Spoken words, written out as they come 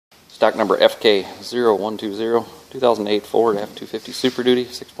Stock number FK0120, 2008 Ford F250 Super Duty,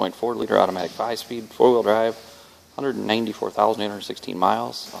 6.4 liter automatic 5-speed, 4-wheel drive, 194,816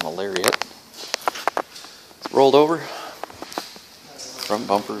 miles on a Lariat. It's rolled over. Front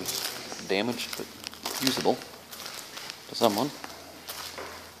bumper is damaged but usable to someone.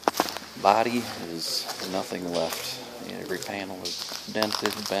 Body is nothing left. Every panel is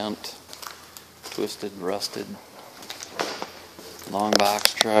dented, bent, twisted, rusted. Long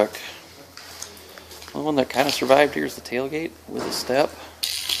box truck. The only one that kind of survived here is the tailgate with a step.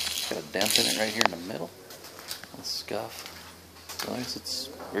 Got a dent in it right here in the middle. A scuff. So nice, it's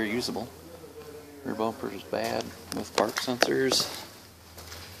very usable. Rear bumper is bad with park sensors.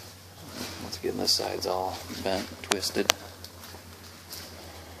 Once again, this side's all bent, twisted.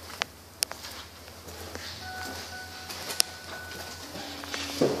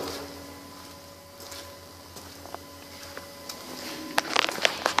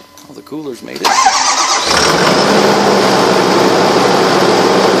 All the coolers made it.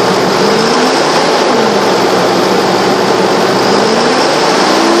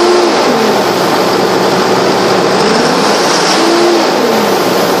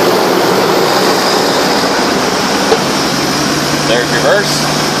 There's reverse.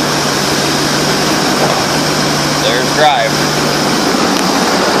 There's drive.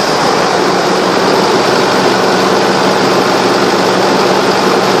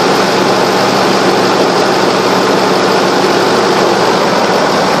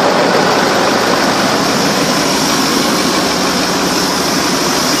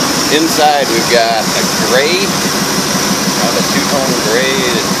 Inside we've got a gray, kind of a two-tone gray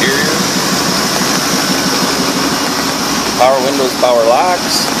interior. Power windows, power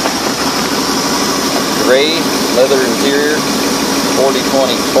locks. Gray leather interior.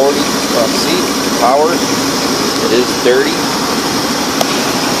 40-20-40 front seat. Power. It is dirty.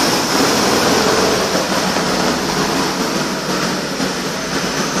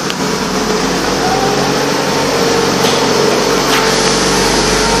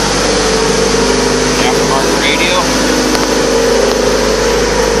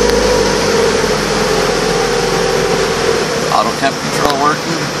 Auto temp control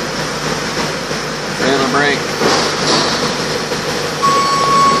working, trailer brake.